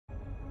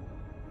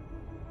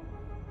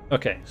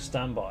Okay,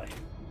 stand by.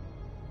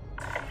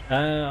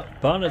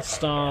 Barnard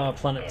Star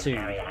Planet 2,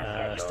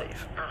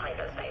 Steve.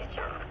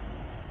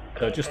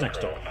 So just next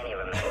door.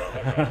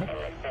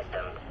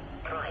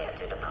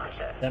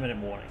 10-minute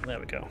warning, there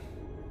we go.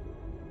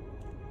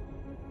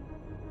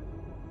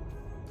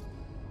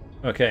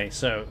 Okay,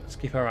 so let's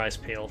keep our eyes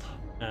peeled.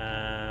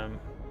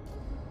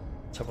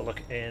 Let's have a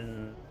look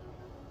in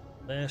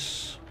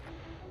this.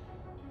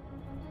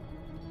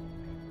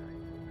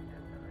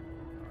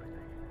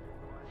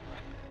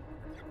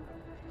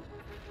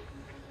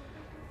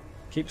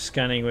 Keep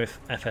scanning with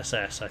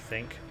FSS, I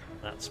think.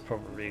 That's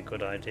probably a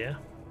good idea.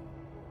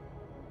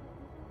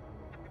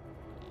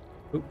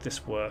 Hope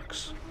this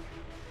works.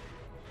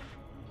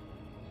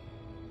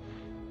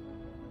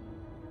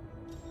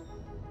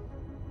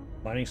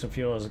 Mining some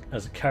fuel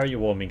as a carrier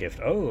warming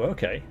gift. Oh,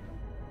 okay.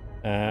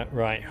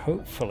 Right,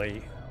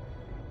 hopefully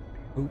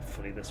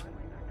this one.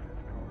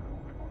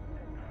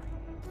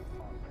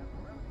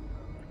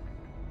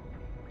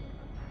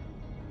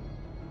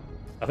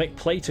 I think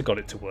Plater got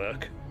it to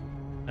work.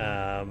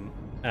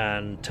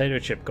 And Tato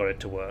Chip got it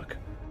to work.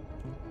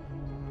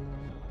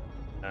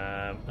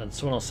 And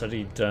someone else said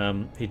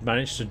he'd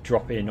managed to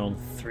drop in on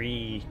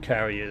 3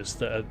 carriers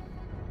that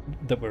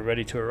were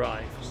ready to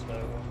arrive.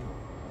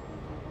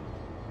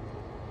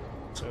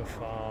 So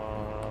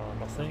far,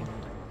 nothing.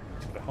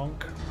 Give it a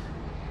honk.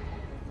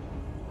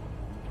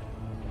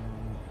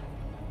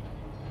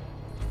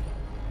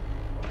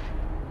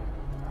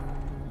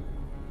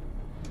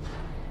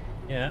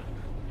 Yeah.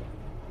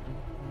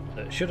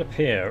 It should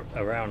appear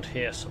around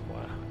here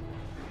somewhere.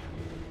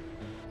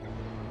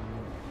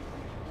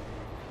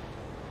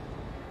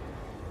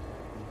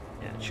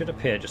 Yeah, it should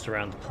appear just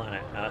around the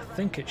planet. I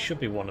think it should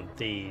be one of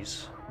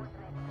these.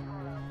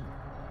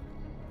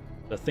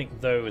 I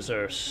think those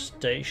are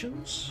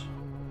stations.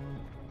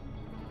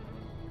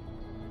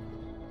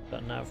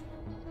 That nav.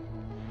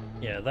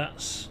 Yeah,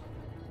 that's.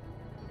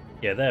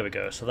 Yeah, there we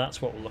go. So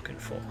that's what we're looking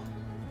for.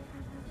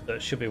 There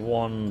should be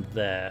one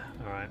there.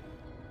 All right.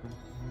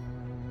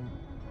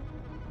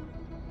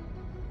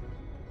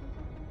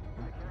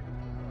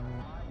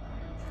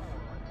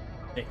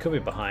 It could be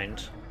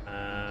behind.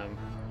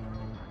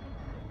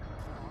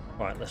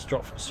 Right, let's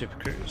drop from Super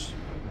Cruise.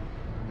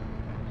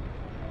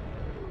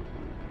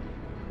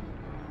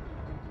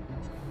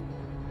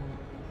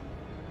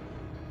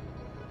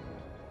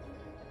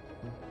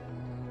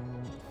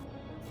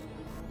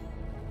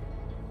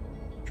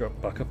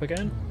 Drop back up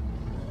again.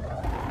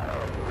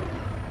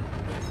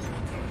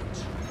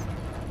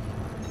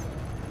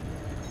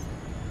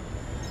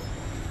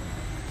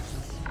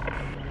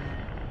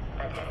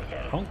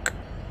 Honk.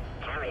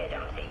 Carrier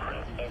dump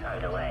sequence is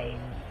underway.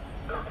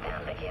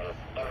 Lockdown begins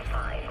in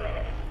 5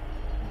 minutes.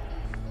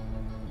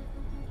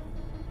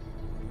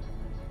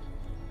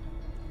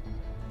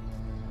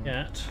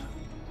 Yet.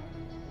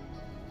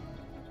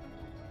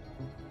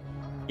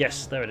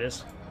 Yes, there it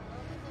is.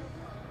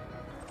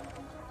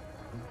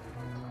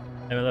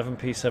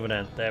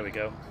 M11P7N. There we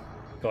go.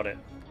 Got it.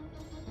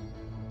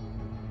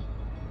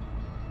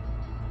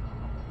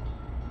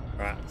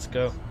 Right, let's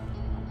go.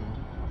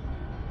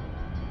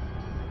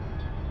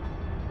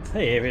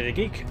 Hey, Aviator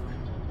Geek.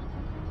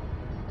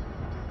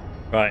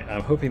 Right,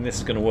 I'm hoping this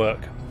is going to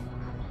work. Did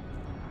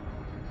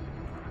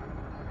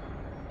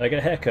I get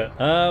a haircut?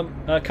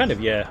 Kind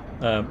of, yeah.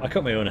 I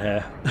cut my own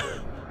hair.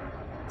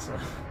 So,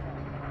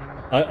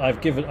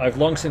 I've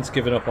long since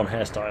given up on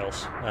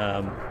hairstyles.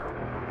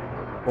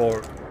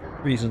 For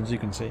reasons you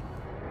can see.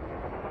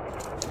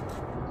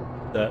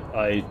 That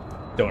I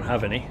don't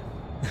have any.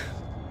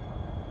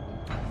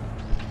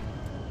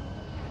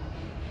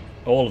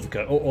 All of the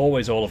cut.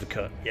 Always all of the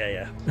cut. Yeah,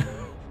 yeah.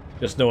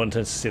 Just no one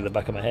tends to see the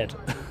back of my head.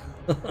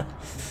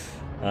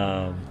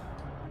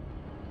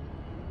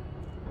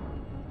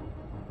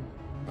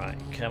 Right,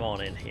 come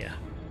on in here.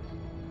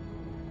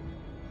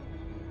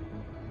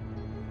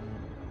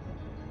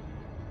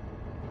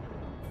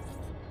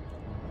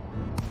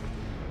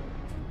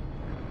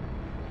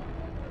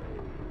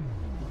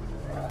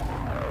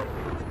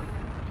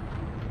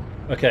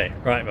 Okay,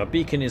 right, my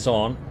beacon is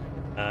on.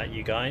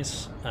 You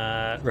guys,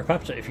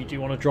 Rapaptor, if you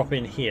do want to drop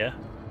in here,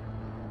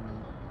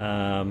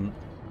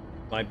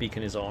 my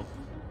beacon is on.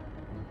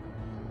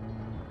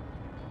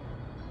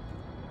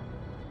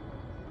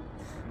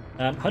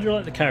 How do you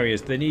like the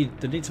carriers? They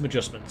need some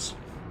adjustments,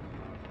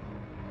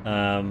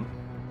 but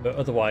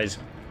otherwise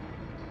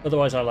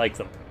I like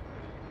them.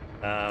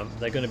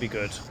 They're going to be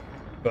good,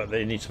 but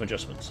they need some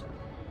adjustments.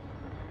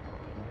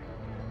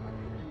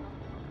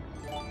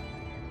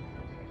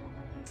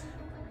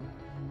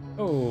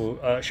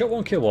 Oh, shot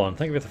one, kill one.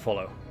 Thank you for the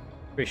follow.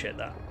 Appreciate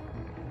that.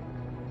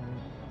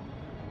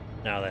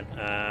 Now then,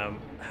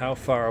 how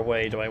far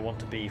away do I want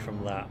to be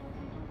from that?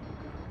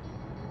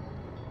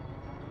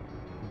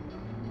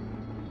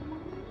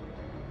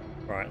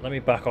 Right, let me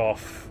back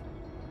off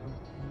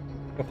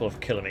a couple of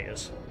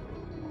kilometers.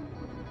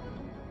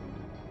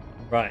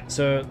 Right,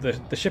 so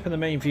the ship in the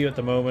main view at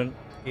the moment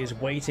is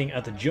waiting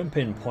at the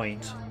jump-in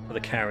point for the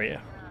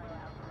carrier.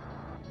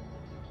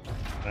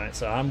 Right,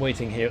 so I'm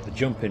waiting here at the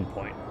jump-in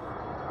point.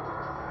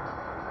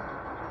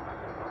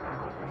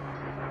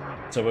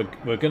 So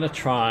we're going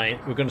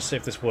to see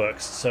if this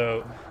works.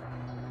 So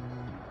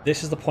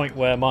this is the point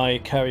where my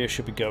carrier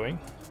should be going.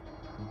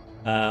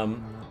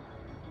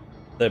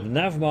 The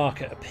nav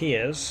marker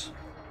appears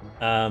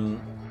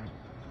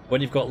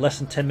when you've got less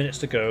than 10 minutes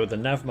to go. The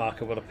nav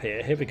marker will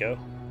appear. Here we go.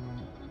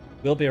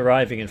 We'll be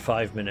arriving in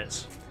 5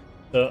 minutes.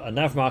 So a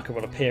nav marker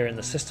will appear in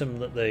the system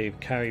that the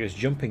carrier is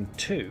jumping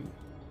to.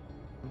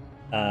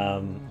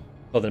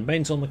 Oh, the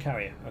mains on the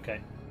carrier.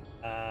 Okay,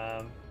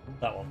 that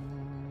one.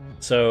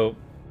 So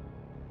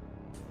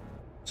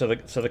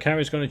the carrier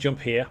is going to jump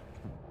here.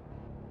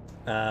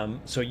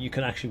 So you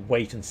can actually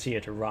wait and see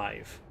it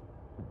arrive.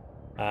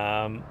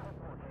 Now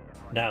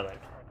then.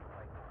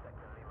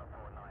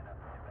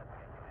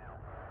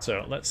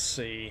 So let's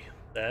see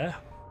there.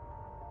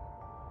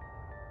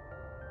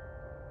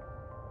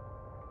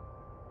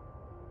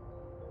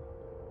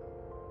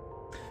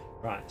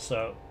 Right,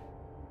 so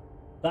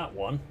that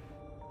one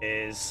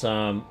is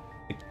on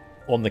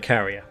the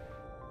carrier.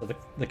 So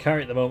the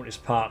carrier at the moment is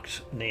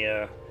parked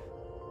near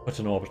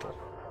Hutton Orbital.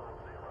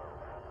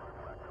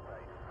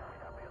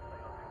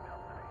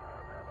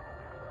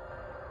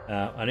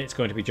 And it's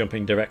going to be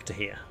jumping direct to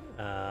here.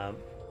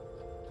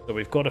 So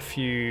we've got a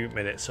few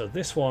minutes. So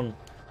this one,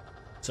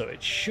 so we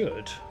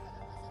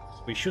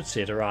should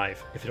see it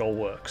arrive if it all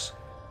works.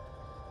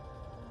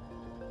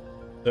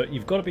 So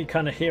you've got to be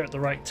kind of here at the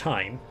right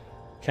time,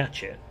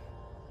 catch it,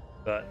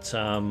 but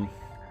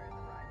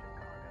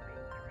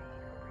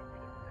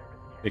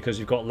because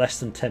you've got less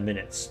than 10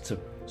 minutes to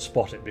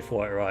spot it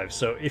before it arrives.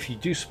 So if you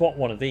do spot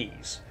one of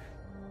these,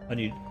 and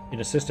you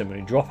in a system and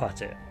you drop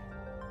at it,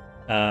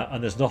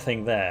 and there's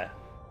nothing there,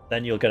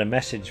 then you'll get a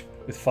message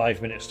with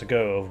 5 minutes to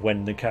go of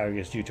when the carrier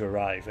is due to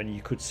arrive, and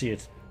you could see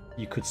it.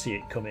 You could see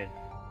it come in.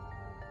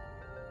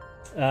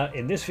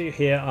 In this view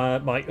here,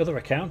 my other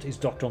account is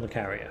docked on the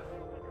carrier.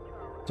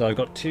 So I've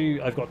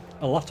got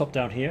a laptop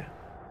down here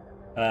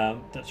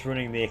that's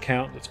running the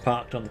account that's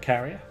parked on the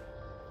carrier.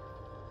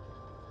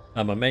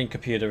 And my main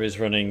computer is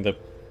running that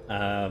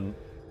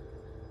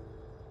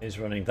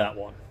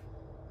one,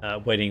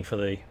 waiting for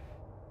the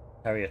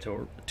carrier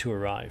to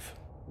arrive.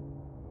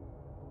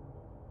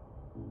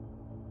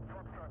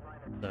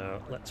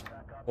 So let's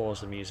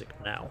pause the music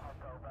now.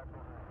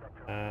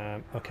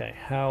 Okay,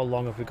 how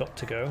long have we got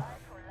to go?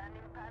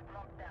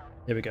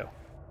 Here we go.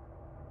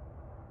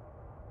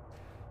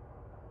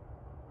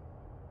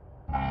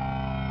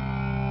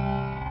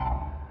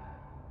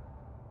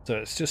 So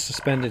it's just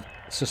suspended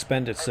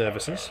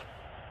services.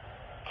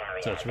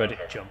 So it's ready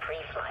to jump.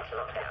 Pre-flight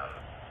lockdown.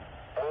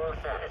 All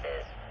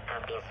services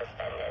have been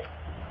suspended.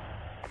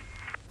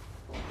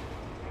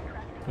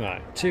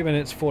 Right, 2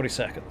 minutes 40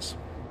 seconds.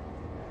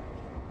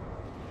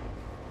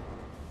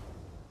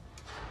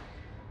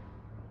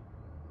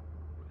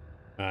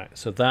 Right,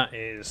 so that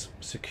is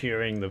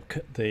securing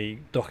the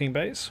docking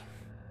bays.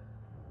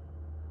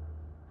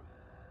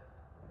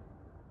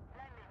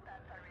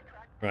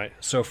 Right,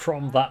 so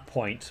from that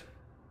point,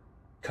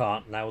 you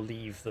can't now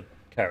leave the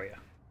carrier.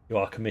 You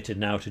are committed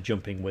now to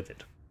jumping with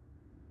it.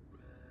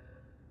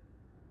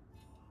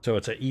 So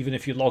it's even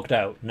if you logged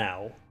out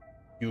now,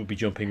 you will be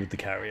jumping with the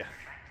carrier.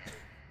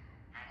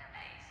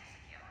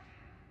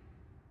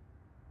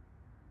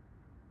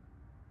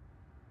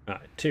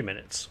 Right, 2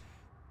 minutes.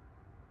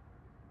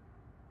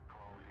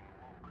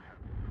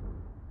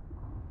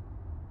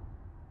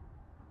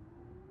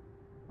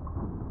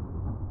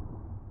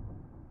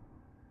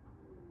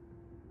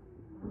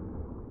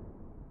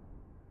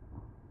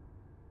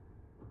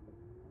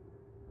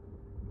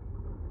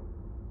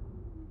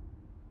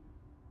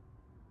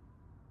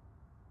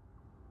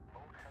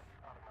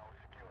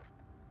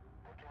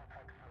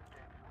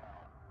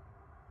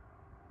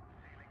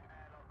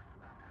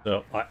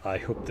 So I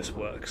hope this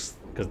works,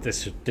 because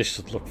this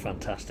should look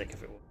fantastic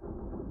if it works.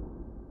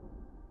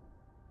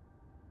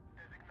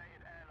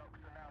 Designated airlocks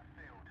are now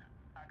sealed.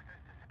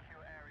 Access to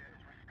secure area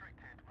is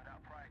restricted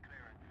without prior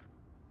clearance.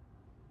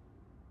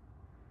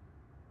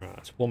 Right,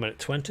 it's 1 minute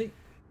 20.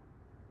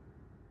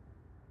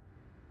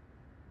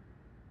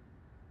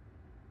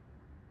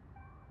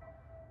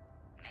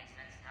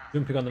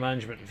 Jumping on the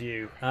management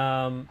view.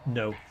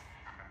 No.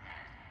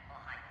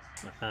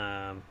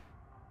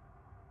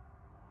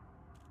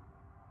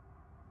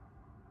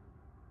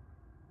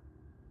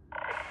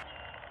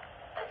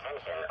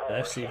 The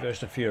FC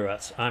version of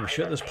Furats. I'm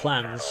sure there's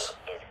plans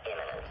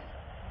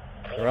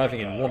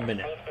arriving in 1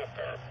 minute.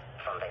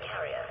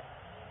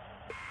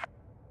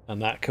 And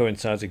that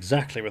coincides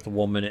exactly with the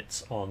 1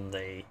 minute on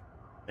the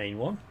main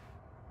one.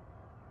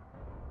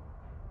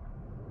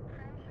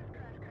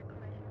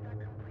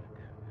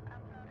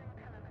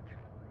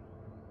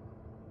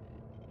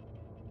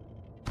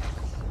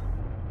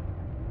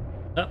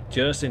 Oh,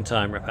 just in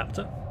time,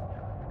 Rapaptor.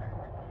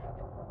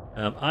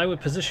 I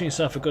would position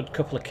yourself a good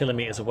couple of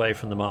kilometers away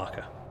from the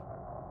marker.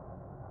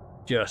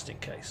 Just in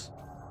case.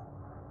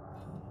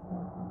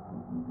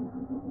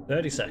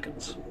 30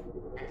 seconds.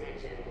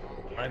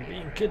 I'm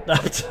being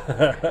kidnapped.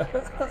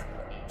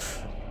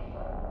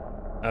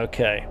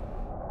 Okay.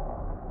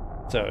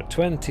 So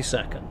 20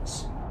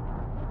 seconds.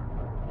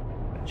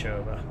 Switch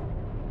over.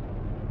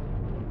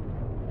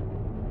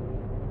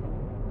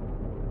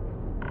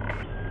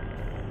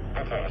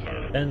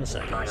 Attention. 10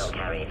 seconds. Final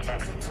carry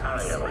checks are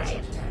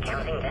underway.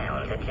 Counting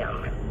down to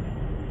jump.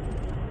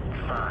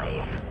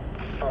 5,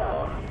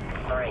 4,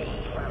 3,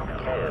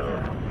 2,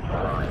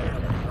 1.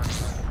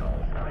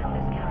 Around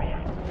this carrier.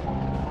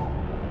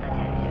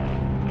 Attention.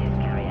 This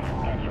carrier has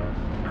scheduled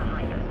a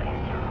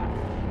hyperspace jump.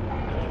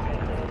 Please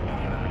conclude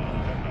any remaining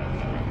defense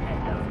in this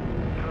system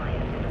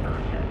prior to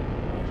departure.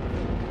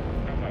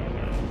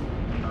 Attention.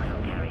 Final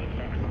carry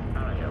checks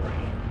are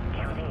underway.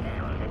 Counting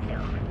down to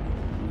jump.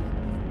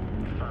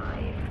 5,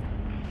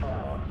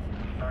 4,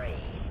 3,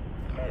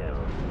 2,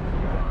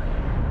 1.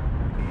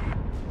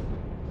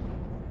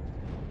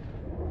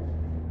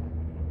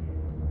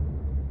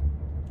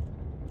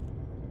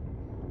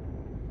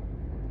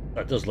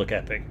 That does look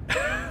epic.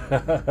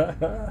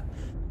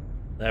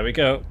 There we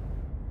go.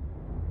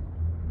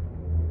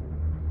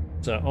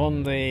 So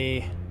on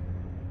the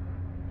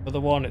other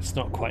one, it's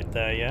not quite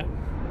there yet.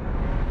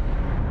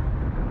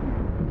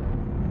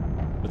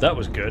 But that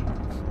was good.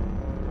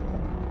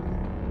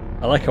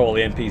 I like how all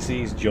the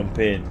NPCs jump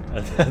in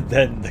and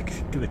then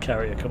the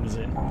carrier comes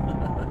in.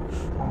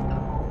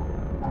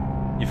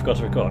 You forgot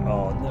to record.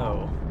 Oh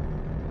no.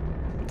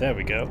 There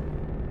we go.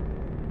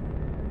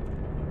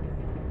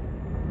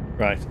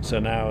 Right, so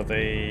now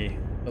the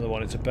other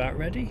one is about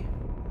ready.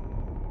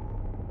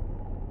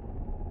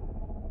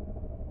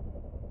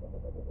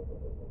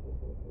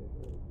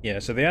 Yeah,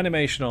 so the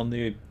animation on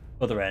the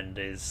other end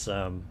is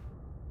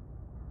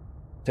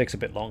takes a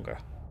bit longer.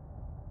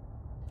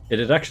 It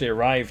had actually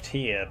arrived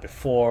here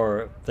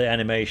before the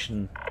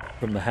animation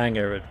from the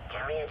hangar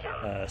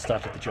had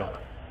started the jump.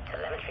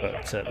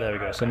 But there we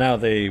go. So now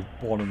the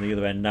one on the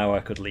other end, now I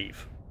could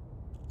leave.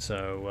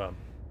 So,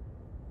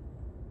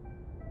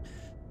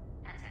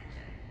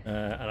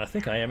 and I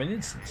think I am in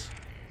instance.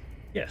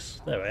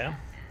 Yes, there I am.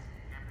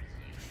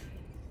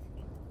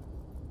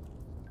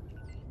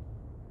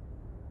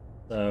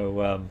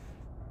 So,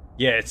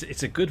 yeah,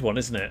 it's a good one,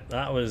 isn't it?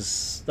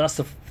 That's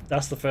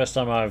the first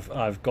time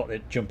I've got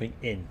it jumping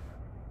in.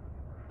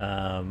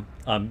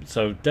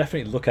 So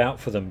definitely look out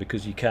for them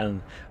because you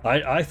can.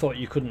 I thought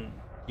you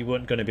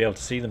weren't going to be able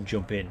to see them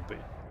jump in, but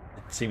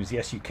it seems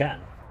yes you can.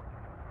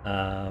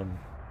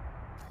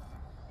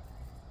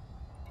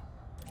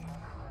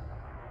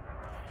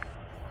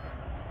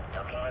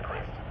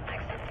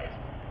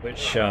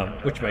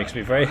 Which makes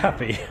me very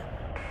happy.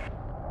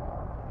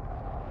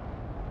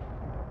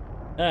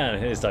 And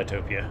here's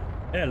Ditopia.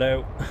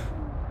 Hello.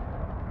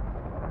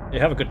 You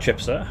have a good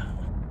trip, sir.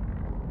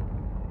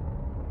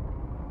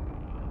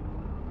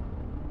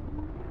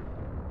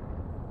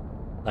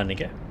 Landing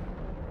gear.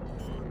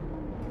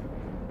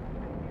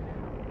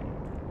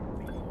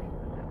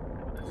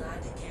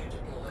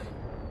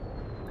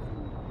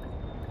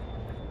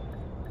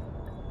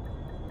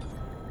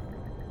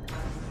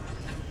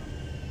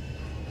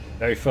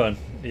 Very fun.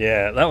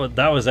 Yeah,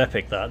 that was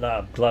epic. That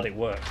I'm glad it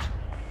worked.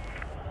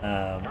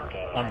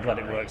 I'm glad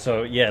it worked.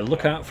 So yeah,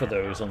 look out for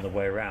those on the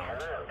way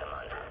around. Hello,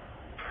 Commander.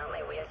 How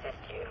may we assist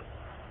you?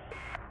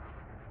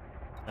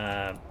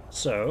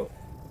 So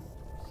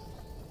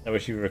I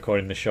wish you were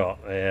recording the shot.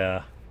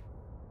 Yeah,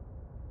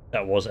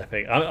 that was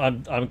epic.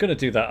 I'm going to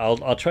do that.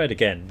 I'll try it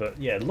again. But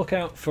yeah, look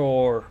out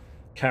for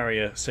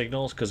carrier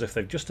signals because if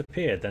they've just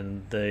appeared,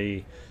 then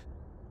the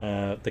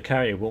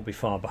carrier won't be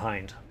far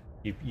behind.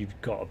 You've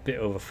got a bit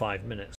over 5 minutes.